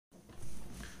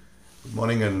Good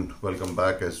morning and welcome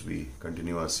back as we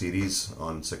continue our series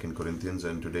on Second Corinthians,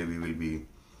 and today we will be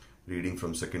reading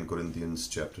from Second Corinthians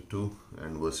chapter 2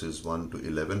 and verses 1 to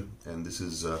 11, and this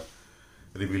is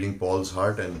revealing Paul's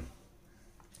heart, and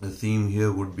the theme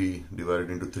here would be divided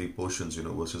into three portions,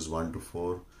 verses 1 to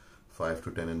 4, 5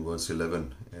 to 10 and verse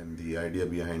 11. And the idea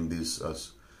behind this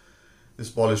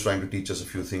Paul is trying to teach us a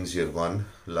few things here. One,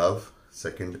 love;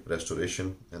 second,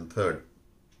 restoration; and third,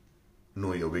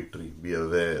 know your victory. Be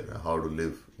aware how to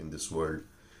live in this world.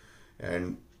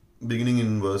 And beginning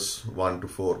in verse 1 to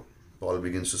 4, Paul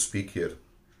begins to speak here,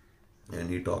 and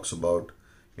he talks about,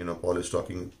 Paul is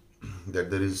talking that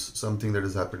there is something that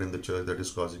has happened in the church that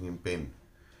is causing him pain.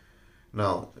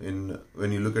 Now,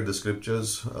 when you look at the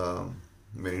scriptures,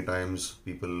 many times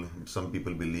some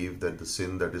people believe that the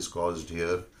sin that is caused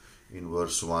here in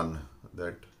verse 1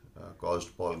 that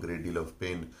caused Paul a great deal of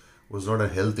pain was not a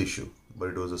health issue, but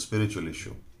it was a spiritual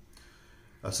issue.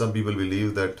 Some people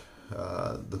believe that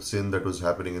the sin that was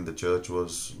happening in the church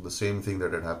was the same thing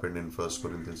that had happened in 1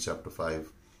 Corinthians chapter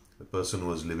 5. The person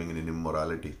was living in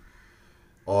immorality.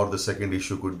 Or the second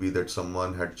issue could be that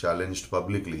someone had challenged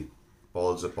publicly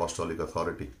Paul's apostolic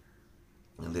authority,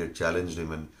 and they had challenged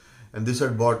him, and this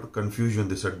had brought confusion,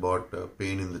 this had brought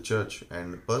pain in the church,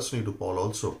 and personally to Paul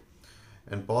also.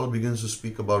 And Paul begins to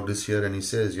speak about this here, and he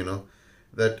says,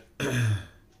 that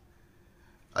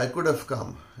I could have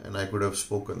come and I could have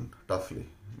spoken toughly,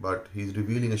 but he's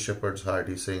revealing a shepherd's heart.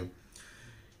 He's saying,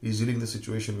 he's dealing the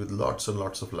situation with lots and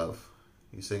lots of love.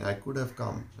 He's saying, I could have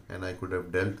come and I could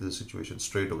have dealt with the situation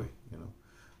straight away.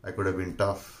 I could have been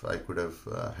tough. I could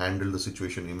have handled the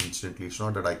situation instantly. It's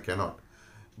not that I cannot,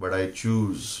 but I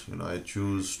choose, I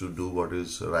choose to do what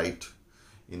is right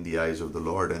in the eyes of the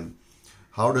Lord. And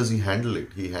how does he handle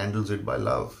it? He handles it by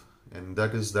love. And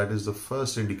that is the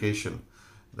first indication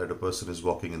that a person is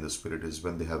walking in the Spirit, is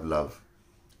when they have love.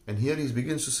 And here he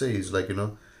begins to say, he's like,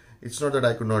 it's not that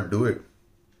I could not do it,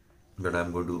 but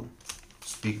I'm going to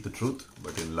speak the truth,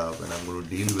 but in love, and I'm going to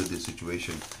deal with this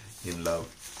situation in love.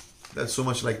 That's so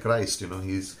much like Christ,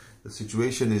 the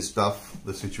situation is tough,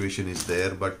 the situation is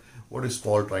there, but what is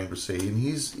Paul trying to say? In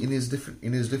his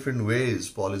different ways,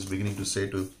 Paul is beginning to say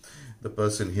to the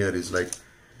person here is like,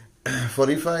 for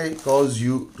if I cause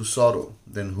you to sorrow,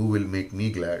 then who will make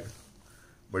me glad?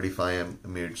 But if I am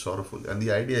made sorrowful. And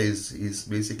the idea is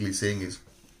basically saying is,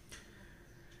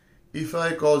 if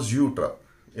I cause you trouble,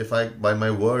 by my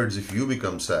words, if you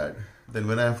become sad, then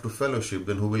when I have to fellowship,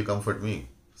 then who will comfort me?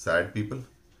 Sad people.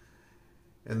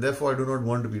 And therefore I do not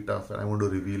want to be tough, and I want to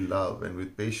reveal love, and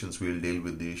with patience we will deal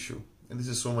with the issue. And this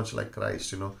is so much like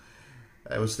Christ,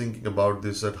 I was thinking about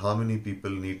this, that how many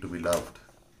people need to be loved.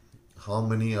 How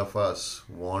many of us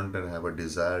want and have a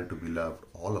desire to be loved?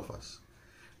 All of us.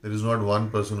 There is not one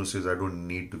person who says, I don't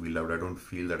need to be loved. I don't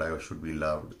feel that I should be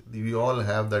loved. We all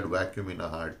have that vacuum in our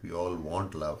heart. We all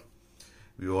want love.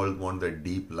 We all want that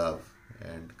deep love.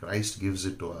 And Christ gives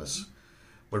it to us.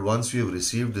 But once we have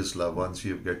received this love, once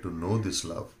we have get to know this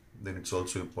love, then it's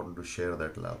also important to share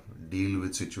that love. Deal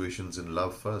with situations in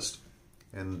love first.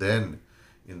 And then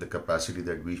in the capacity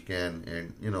that we can.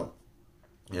 And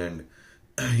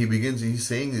he's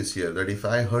saying this here, that if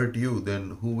I hurt you,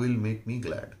 then who will make me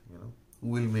glad? Who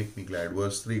will make me glad?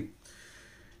 Verse 3,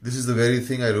 this is the very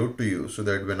thing I wrote to you, so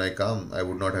that when I come, I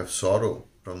would not have sorrow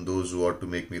from those who ought to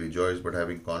make me rejoice, but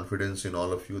having confidence in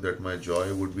all of you, that my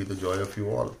joy would be the joy of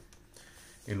you all.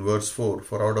 In verse 4,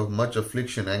 for out of much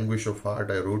affliction, anguish of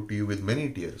heart, I wrote to you with many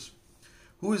tears.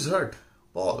 Who is hurt?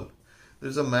 Paul. There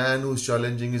is a man who is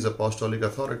challenging his apostolic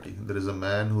authority. There is a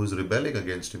man who is rebelling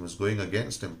against him, who is going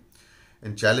against him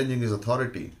and challenging his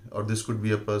authority. Or this could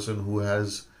be a person who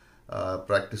has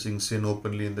practicing sin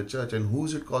openly in the church. And who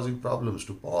is it causing problems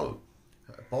to? Paul.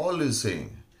 Paul is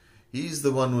saying, he is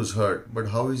the one who is hurt, but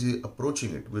how is he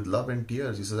approaching it? With love and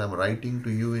tears. He says, I'm writing to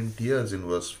you in tears in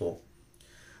verse 4.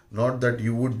 Not that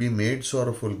you would be made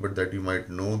sorrowful, but that you might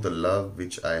know the love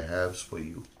which I have for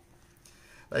you.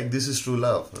 Like, this is true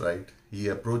love, right? He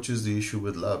approaches the issue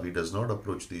with love. He does not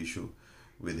approach the issue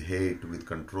with hate, with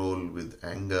control, with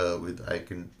anger, with I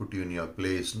can put you in your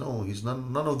place. No, he's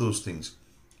none of those things.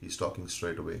 He's talking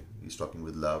straight away. He's talking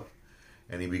with love.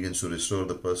 And he begins to restore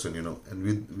the person,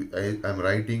 and I'm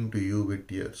writing to you with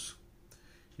tears.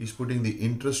 He's putting the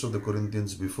interest of the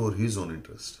Corinthians before his own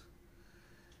interest.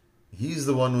 He's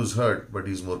the one who's hurt, but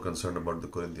he's more concerned about the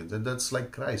Corinthians. And that's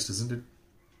like Christ, isn't it?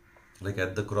 Like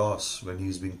at the cross, when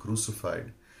he's being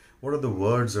crucified, what are the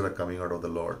words that are coming out of the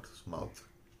Lord's mouth?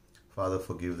 Father,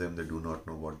 forgive them, they do not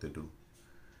know what they do.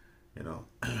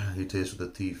 He says to the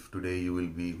thief, today you will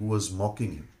be, who was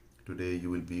mocking him, today you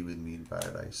will be with me in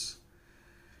paradise.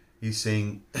 He's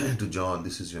saying to John,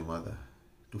 this is your mother.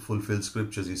 to fulfill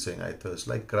scriptures, he's saying, I thirst.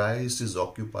 Like Christ is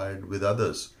occupied with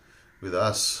others, with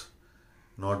us,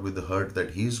 not with the hurt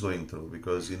that he's going through,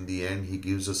 because in the end, he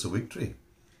gives us a victory.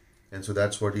 And so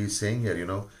that's what he's saying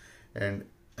here, And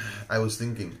I was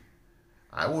thinking,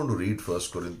 I want to read 1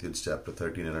 Corinthians chapter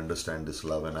 13 and understand this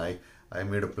love. And I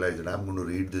made a pledge that I'm going to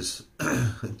read this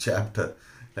chapter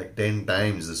like 10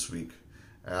 times this week.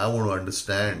 And I want to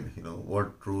understand,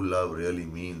 what true love really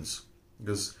means.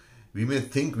 Because we may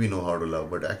think we know how to love,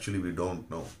 but actually we don't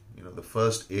know. The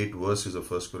first 8 verses of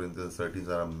 1 Corinthians 13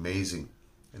 are amazing.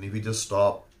 And if we just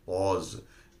stop, pause,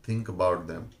 think about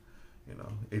them,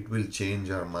 it will change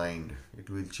our mind. It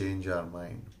will change our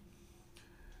mind.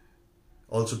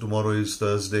 Also, tomorrow is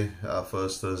Thursday, our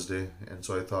first Thursday. And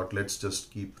so I thought, let's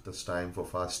just keep this time for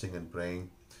fasting and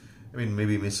praying.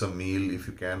 Maybe miss a meal. If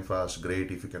you can fast,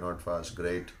 great. If you cannot fast,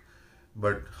 great.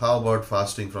 But how about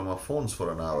fasting from our phones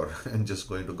for an hour and just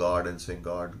going to God and saying,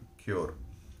 God, cure.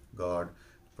 God,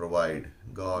 provide.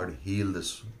 God, heal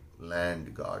this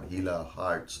land. God, heal our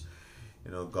hearts.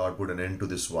 God, put an end to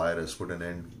this virus. Put an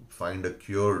end. Find a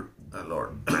cure,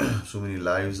 Lord. So many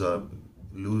lives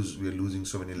we're losing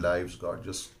so many lives. God,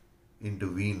 just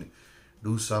intervene.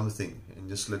 Do something. And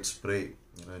just let's pray.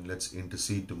 And let's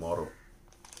intercede tomorrow.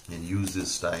 And use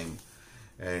this time.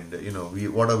 And,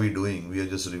 what are we doing? We are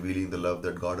just revealing the love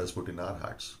that God has put in our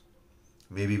hearts.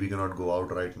 Maybe we cannot go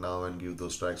out right now and give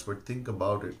those tracts, but think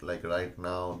about it. Like right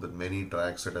now, the many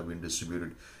tracts that have been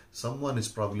distributed, someone is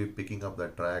probably picking up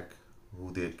that tract,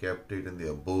 who they kept it in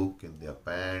their book, in their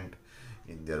pant,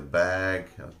 in their bag,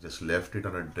 just left it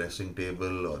on a dressing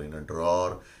table or in a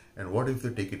drawer. And what if they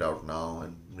take it out now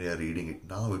and they are reading it?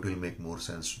 Now it will make more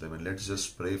sense to them. And let's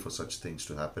just pray for such things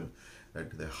to happen,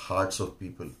 that the hearts of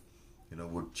people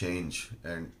would change,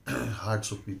 and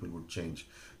hearts of people would change.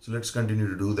 So let's continue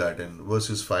to do that. And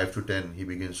verses 5 to 10, he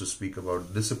begins to speak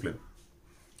about discipline.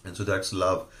 And so that's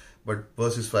love. But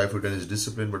verses 5 to 10 is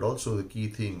discipline, but also the key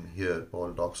thing here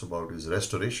Paul talks about is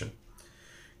restoration.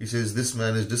 He says, this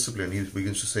man is disciplined. He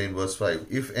begins to say in verse 5,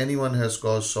 if anyone has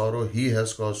caused sorrow, he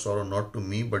has caused sorrow not to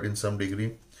me, but in some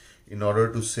degree, in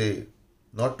order to say,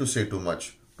 not to say too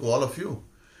much, to all of you.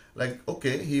 Like,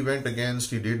 okay, he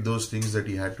did those things that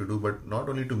he had to do, but not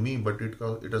only to me, but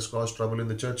it has caused trouble in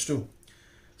the church too.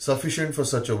 Sufficient for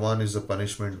such a one is the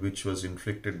punishment which was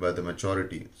inflicted by the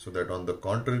majority, so that on the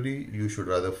contrary, you should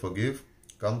rather forgive,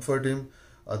 comfort him,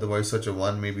 otherwise such a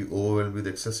one may be overwhelmed with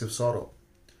excessive sorrow.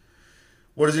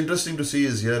 What is interesting to see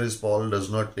is Paul does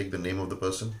not take the name of the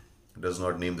person, does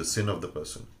not name the sin of the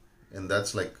person. And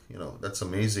that's that's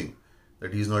amazing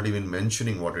that he's not even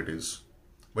mentioning what it is.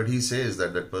 But he says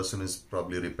that that person is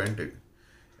probably repented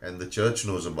and the church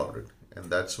knows about it. And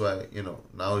that's why,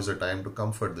 now is the time to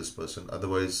comfort this person.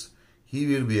 Otherwise, he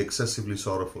will be excessively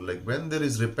sorrowful. Like when there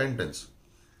is repentance,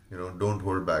 don't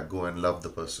hold back. Go and love the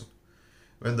person.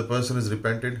 When the person is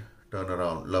repented, turn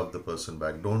around, love the person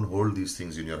back. Don't hold these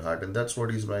things in your heart. And that's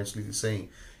what he's actually saying,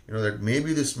 that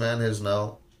maybe this man has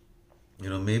now,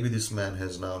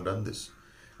 done this.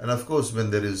 And of course,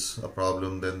 when there is a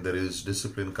problem, then there is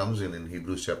discipline comes in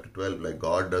Hebrews chapter 12. Like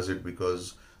God does it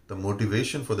because the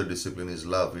motivation for the discipline is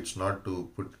love. It's not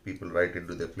to put people right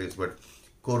into their place, but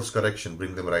course correction,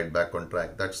 bring them right back on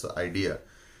track. That's the idea.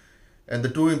 And the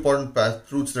two important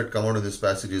truths that come out of this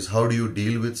passage is, how do you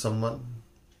deal with someone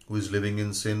who is living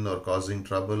in sin or causing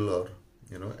trouble, or,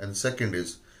 and second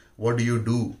is, what do you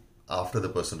do after the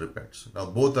person repents? Now,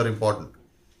 both are important.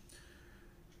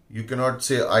 You cannot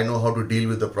say, I know how to deal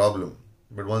with the problem.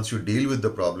 But once you deal with the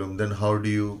problem, then how do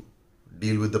you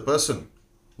deal with the person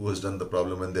who has done the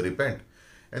problem when they repent?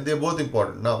 And they're both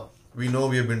important. Now, we know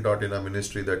we have been taught in our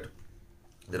ministry that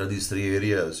there are these three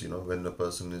areas, when the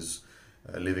person is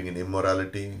living in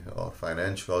immorality or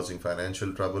causing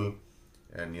financial trouble,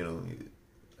 and,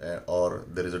 or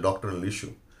there is a doctrinal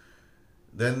issue.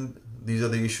 Then these are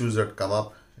the issues that come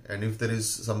up. And if there is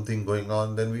something going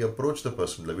on, then we approach the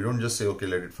person. We don't just say, okay,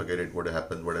 let it, forget it,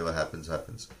 whatever happens,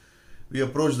 happens. We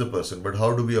approach the person. But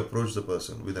how do we approach the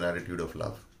person? With an attitude of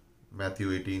love.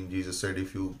 Matthew 18, Jesus said,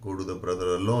 if you go to the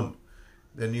brother alone,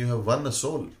 then you have won a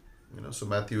soul. So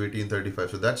Matthew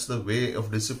 18:35. So that's the way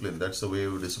of discipline. That's the way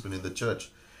of discipline in the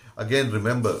church. Again,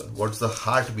 remember, what's the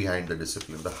heart behind the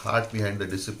discipline? The heart behind the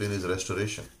discipline is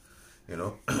restoration.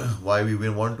 Why we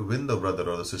want to win the brother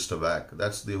or the sister back.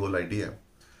 That's the whole idea.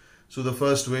 So the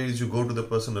first way is you go to the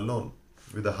person alone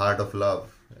with a heart of love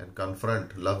and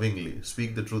confront lovingly,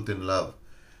 speak the truth in love.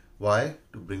 Why?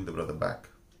 To bring the brother back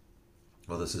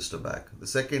or the sister back. The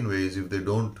second way is, if they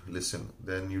don't listen,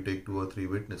 then you take 2 or 3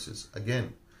 witnesses.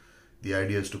 Again, the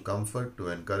idea is to comfort, to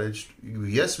encourage.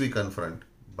 Yes, we confront,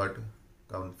 but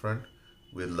confront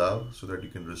with love so that you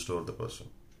can restore the person.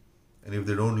 And if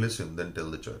they don't listen, then tell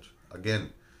the church.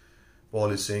 Again,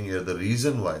 Paul is saying here the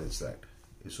reason why is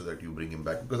so that you bring him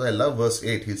back. Because I love verse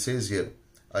 8. He says here,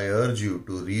 I urge you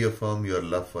to reaffirm your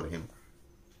love for him.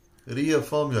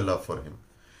 Reaffirm your love for him.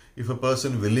 If a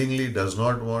person willingly does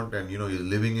not want and is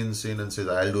living in sin and says,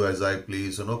 I'll do as I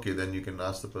please, and okay, then you can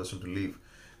ask the person to leave.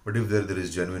 But if there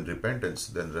is genuine repentance,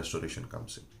 then restoration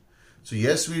comes in. So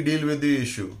yes, we deal with the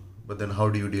issue, but then how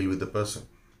do you deal with the person?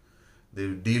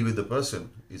 The deal with the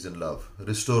person is in love.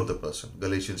 Restore the person.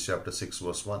 Galatians chapter 6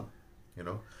 verse 1.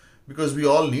 Because we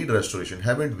all need restoration.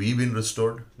 Haven't we been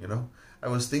restored? I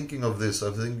was thinking of this. I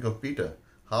was thinking of Peter.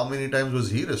 How many times was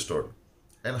he restored?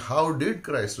 And how did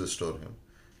Christ restore him?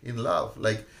 In love.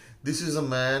 Like, this is a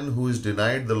man who is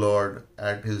denied the Lord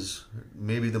at his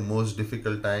maybe the most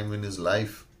difficult time in his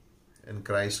life. And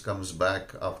Christ comes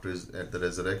back at the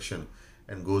resurrection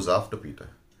and goes after Peter.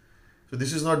 So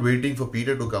this is not waiting for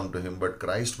Peter to come to him, but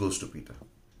Christ goes to Peter.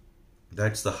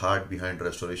 That's the heart behind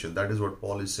restoration. That is what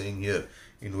Paul is saying here.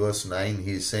 In verse 9,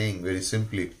 he is saying very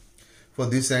simply, for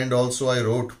this end also I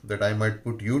wrote, that I might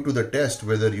put you to the test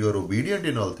whether you are obedient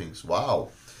in all things. Wow.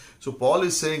 So Paul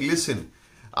is saying, listen,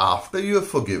 after you have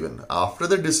forgiven, after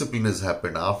the discipline has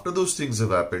happened, after those things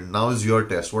have happened, now is your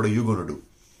test. What are you going to do?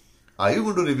 Are you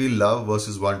going to reveal love,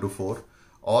 verses 1 to 4?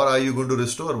 Or are you going to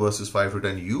restore, verses 5 to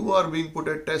 10? You are being put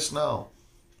at test now.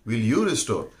 Will you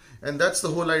restore? And that's the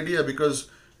whole idea, because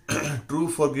true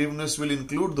forgiveness will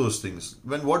include those things.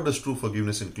 What does true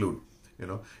forgiveness include?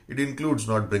 It includes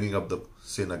not bringing up the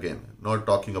sin again, not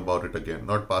talking about it again,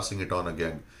 not passing it on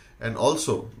again. And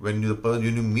also, when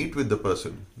you meet with the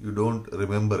person, you don't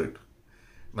remember it.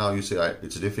 Now you say,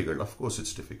 it's difficult. Of course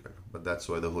it's difficult. But that's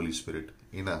why the Holy Spirit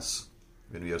in us,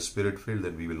 when we are spirit-filled,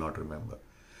 then we will not remember.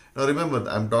 Now remember,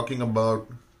 I'm talking about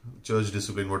church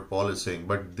discipline, what Paul is saying.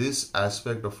 But this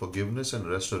aspect of forgiveness and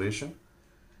restoration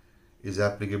is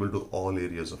applicable to all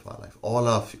areas of our life,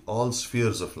 all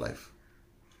spheres of life.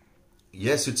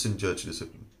 Yes, it's in church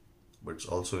discipline, but it's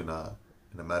also in a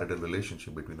marital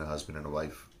relationship between a husband and a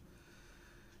wife.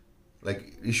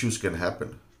 Like, issues can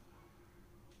happen,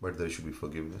 but there should be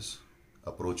forgiveness,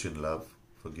 approach in love,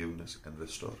 forgiveness and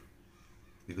restore.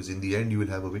 Because in the end, you will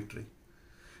have a victory.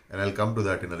 And I'll come to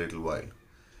that in a little while.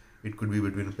 It could be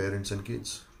between parents and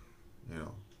kids,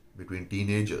 between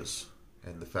teenagers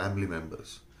and the family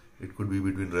members. It could be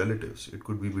between relatives. It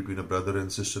could be between a brother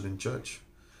and sister in church.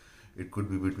 It could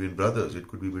be between brothers. It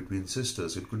could be between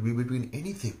sisters. It could be between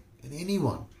anything and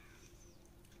anyone.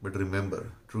 But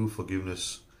remember, true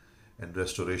forgiveness and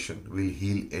restoration will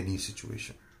heal any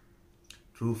situation.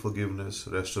 True forgiveness,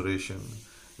 restoration,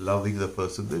 loving the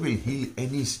person, they will heal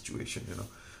any situation,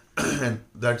 And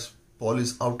that's, Paul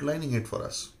is outlining it for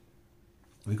us.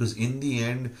 Because in the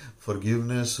end,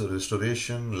 forgiveness,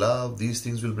 restoration, love, these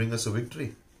things will bring us a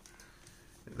victory.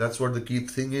 That's what the key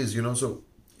thing is, So,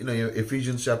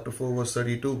 Ephesians chapter 4 verse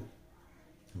 32.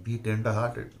 Be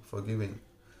tender-hearted, forgiving,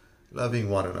 loving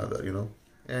one another,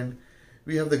 And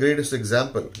we have the greatest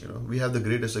example, We have the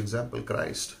greatest example,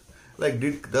 Christ. Like,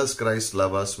 does Christ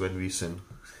love us when we sin?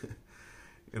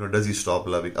 Does he stop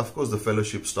loving? Of course, the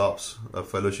fellowship stops. A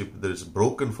fellowship that is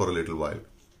broken for a little while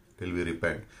till we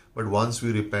repent. But once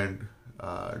we repent,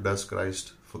 does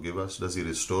Christ forgive us? Does he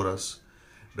restore us?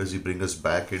 Does he bring us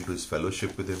back into his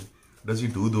fellowship with him? Does he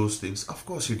do those things? Of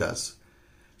course he does.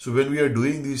 So when we are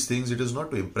doing these things, it is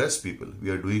not to impress people. We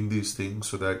are doing these things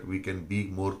so that we can be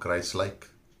more Christ-like.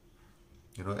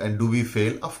 And do we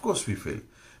fail? Of course we fail.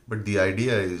 But the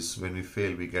idea is, when we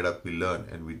fail, we get up, we learn,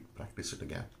 and we practice it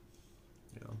again.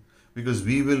 Because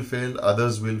we will fail,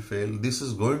 others will fail. This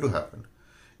is going to happen.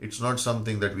 It's not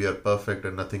something that we are perfect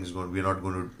and we are not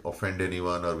going to offend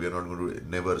anyone, or we are not going to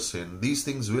never sin. These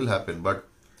things will happen, but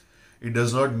it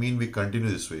does not mean we continue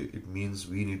this way. It means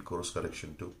we need course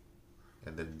correction too.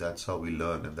 And then that's how we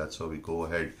learn, and that's how we go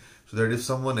ahead. So that if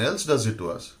someone else does it to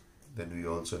us, then we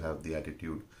also have the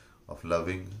attitude of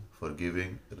loving,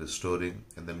 forgiving, restoring,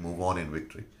 and then move on in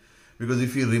victory. Because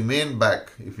if we remain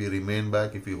back, if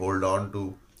we hold on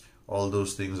to all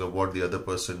those things of what the other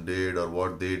person did, or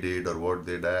what they did, or what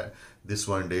this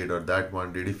one did, or that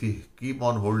one did, if we keep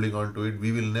on holding on to it,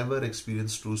 we will never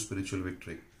experience true spiritual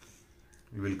victory.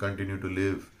 We will continue to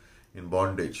live in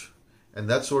bondage. And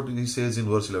that's what he says in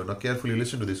verse 11. Now carefully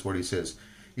listen to this, what he says.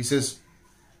 He says,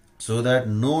 so that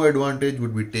no advantage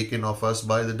would be taken of us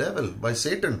by the devil, by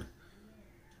Satan.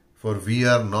 For we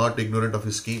are not ignorant of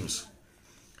his schemes.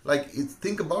 Like,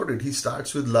 think about it. He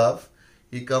starts with love.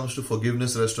 He comes to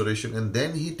forgiveness, restoration, and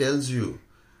then he tells you,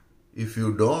 if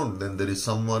you don't, then there is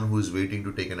someone who is waiting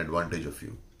to take an advantage of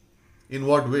you. In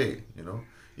what way?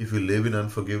 If you live in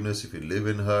unforgiveness, if you live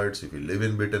in hurts, if you live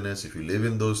in bitterness, if you live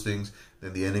in those things,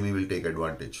 then the enemy will take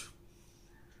advantage.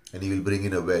 And he will bring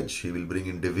in a wedge, he will bring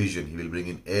in division, he will bring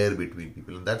in air between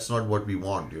people. And that's not what we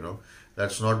want,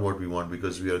 That's not what we want,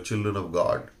 because we are children of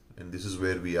God. And this is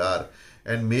where we are.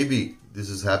 And maybe this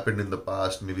has happened in the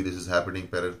past, maybe this is happening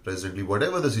presently,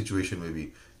 whatever the situation may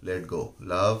be, let go.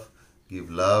 Give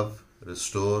love,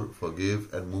 restore,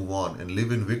 forgive, and move on and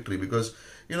live in victory. Because,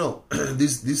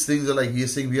 these things are like he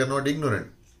is saying, we are not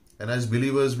ignorant. And as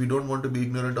believers, we don't want to be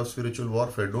ignorant of spiritual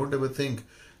warfare. Don't ever think,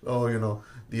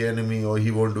 the enemy, or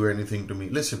he won't do anything to me.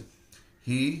 Listen,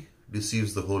 he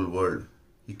deceives the whole world.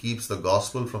 He keeps the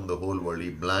gospel from the whole world. He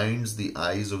blinds the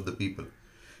eyes of the people.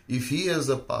 If he has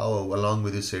the power, along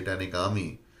with his satanic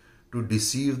army, to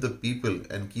deceive the people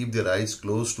and keep their eyes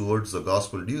closed towards the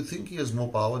gospel, do you think he has more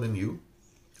power than you?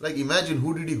 Like, imagine,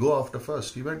 who did he go after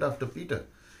first? He went after Peter.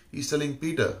 He's telling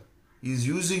Peter, he's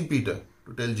using Peter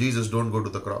to tell Jesus, don't go to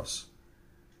the cross.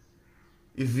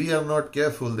 If we are not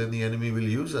careful, then the enemy will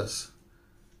use us.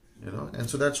 And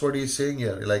so that's what he's saying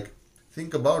here. Like,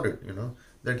 think about it,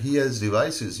 that he has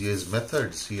devices, he has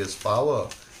methods, he has power,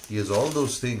 he has all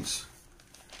those things.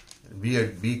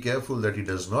 Be careful that he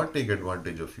does not take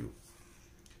advantage of you.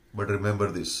 But remember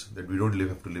this, that we don't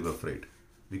have to live afraid,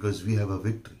 because we have a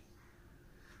victory.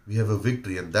 We have a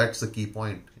victory, and that's the key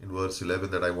point in verse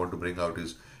 11 that I want to bring out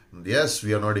is, yes,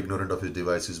 we are not ignorant of his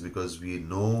devices, because we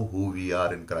know who we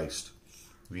are in Christ.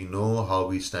 We know how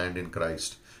we stand in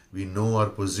Christ. We know our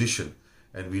position,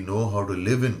 and we know how to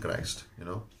live in Christ,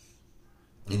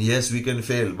 And yes, we can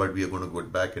fail, but we are going to go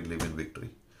back and live in victory.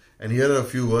 And here are a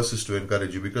few verses to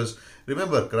encourage you, because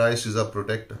remember, Christ is our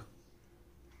protector.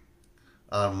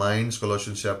 Our minds,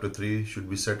 Colossians chapter 3, should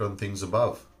be set on things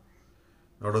above,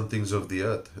 not on things of the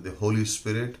earth. The Holy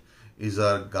Spirit is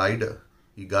our guider.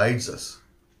 He guides us.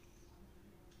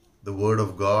 The Word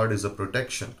of God is a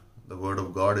protection. The Word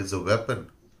of God is a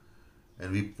weapon.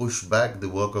 And we push back the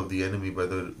work of the enemy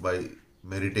by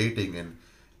meditating and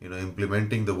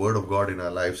implementing the Word of God in our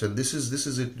lives. And this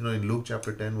is it. In Luke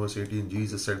chapter 10 verse 18,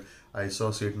 Jesus said, I saw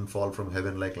Satan fall from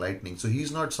heaven like lightning. So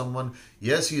he's not someone,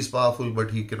 yes, he is powerful, but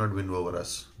he cannot win over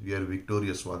us. We are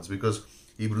victorious ones, because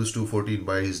Hebrews 2:14,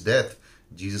 by his death,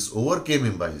 Jesus overcame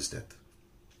him by his death.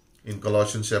 In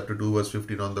Colossians chapter 2 verse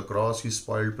 15, on the cross, he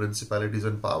spoiled principalities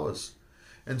and powers.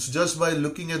 And so just by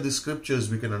looking at the scriptures,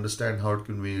 we can understand how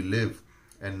can we live.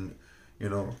 And,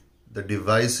 the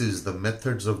devices, the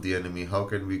methods of the enemy, how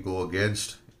can we go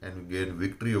against and gain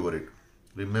victory over it?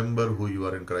 Remember who you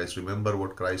are in Christ. Remember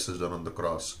what Christ has done on the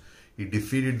cross. He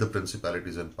defeated the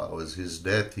principalities and powers. His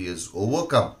death, he has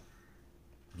overcome.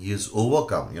 He has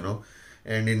overcome,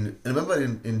 And remember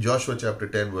in Joshua chapter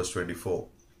 10 verse 24,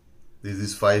 there's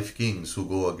these 5 kings who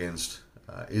go against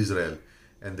Israel,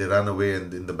 and they run away,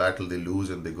 and in the battle they lose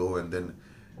and they go. And then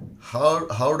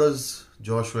how does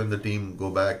Joshua and the team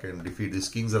go back and defeat these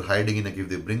kings? Are hiding in a cave.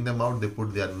 They bring them out, they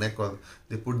put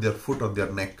their foot on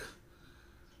their neck.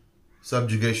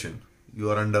 Subjugation.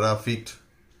 You are under our feet.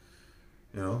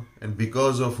 And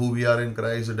because of who we are in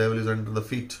Christ, the devil is under the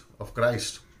feet of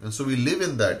Christ. And so we live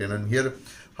in that. And here,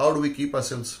 how do we keep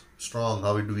ourselves strong?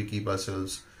 How do we keep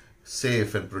ourselves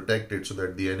safe and protected so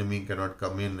that the enemy cannot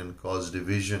come in and cause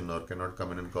division, or cannot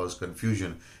come in and cause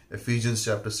confusion? Ephesians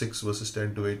chapter 6 verses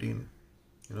 10 to 18.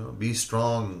 Be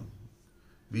strong.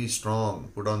 Be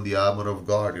strong. Put on the armor of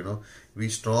God. Be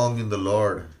strong in the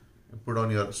Lord. Put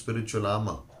on your spiritual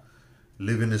armor.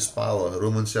 Live in his power.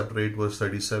 Romans chapter 8 verse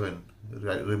 37.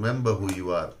 Remember who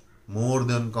you are. More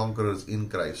than conquerors in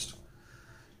Christ.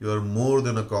 You are more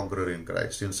than a conqueror in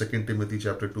Christ. In 2 Timothy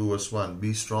chapter 2 verse 1,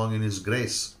 be strong in his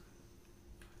grace.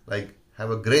 Like,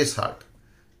 have a grace heart.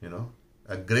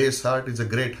 A grace heart is a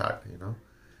great heart.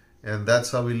 And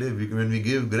that's how we live. When we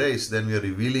give grace, then we are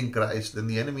revealing Christ. Then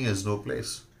the enemy has no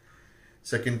place.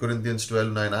 2 Corinthians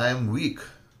 12:9, I am weak.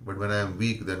 But when I am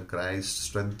weak, then Christ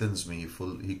strengthens me.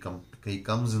 He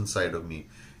comes inside of me.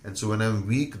 And so when I'm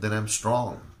weak, then I'm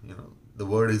strong. The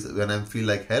word is, when I feel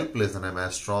like helpless, then I'm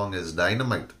as strong as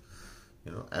dynamite.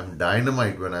 I'm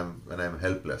dynamite when I'm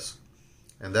helpless.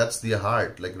 And that's the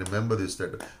heart. Like, remember this,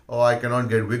 that, I cannot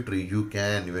get victory. You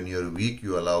can. When you're weak,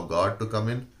 you allow God to come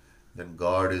in. Then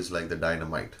God is like the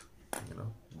dynamite.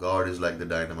 God is like the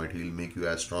dynamite. He'll make you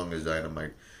as strong as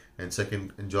dynamite. And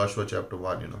second, in Joshua chapter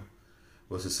 1,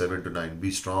 verses 7 to 9,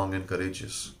 be strong and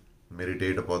courageous.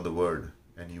 Meditate upon the word,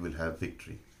 and you will have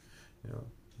victory.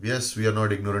 Yes, we are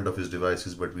not ignorant of his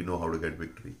devices, but we know how to get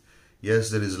victory. Yes,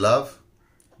 there is love,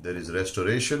 there is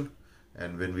restoration,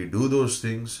 and when we do those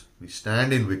things, we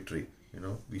stand in victory.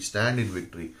 We stand in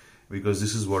victory, because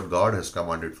this is what God has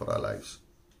commanded for our lives.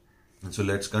 And so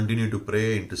let's continue to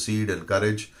pray, intercede,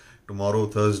 encourage. Tomorrow,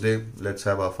 Thursday, let's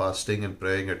have our fasting and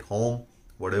praying at home.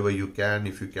 Whatever you can.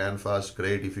 If you can fast,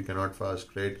 great. If you cannot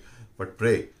fast, great. But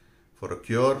pray for a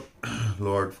cure,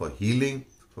 Lord, for healing,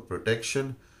 for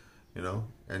protection,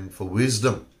 and for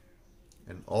wisdom.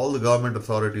 And all the government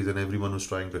authorities and everyone who's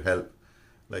trying to help.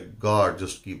 Like God,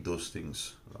 just keep those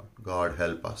things. God,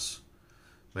 help us.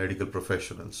 Medical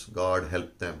professionals, God,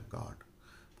 help them. God.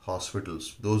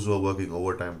 Hospitals, those who are working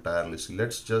overtime tirelessly,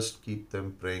 let's just keep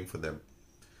them, praying for them,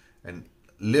 and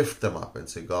lift them up and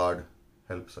say, God,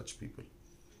 help such people.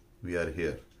 We are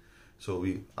here. So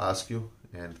we ask you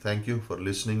and thank you for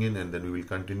listening in, and then we will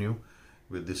continue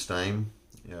with this time,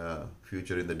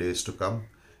 future in the days to come,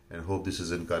 and hope this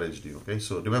has encouraged you. Okay,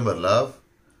 so remember, love,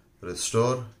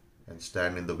 restore, and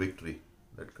stand in the victory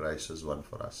that Christ has won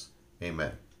for us.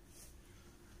 Amen.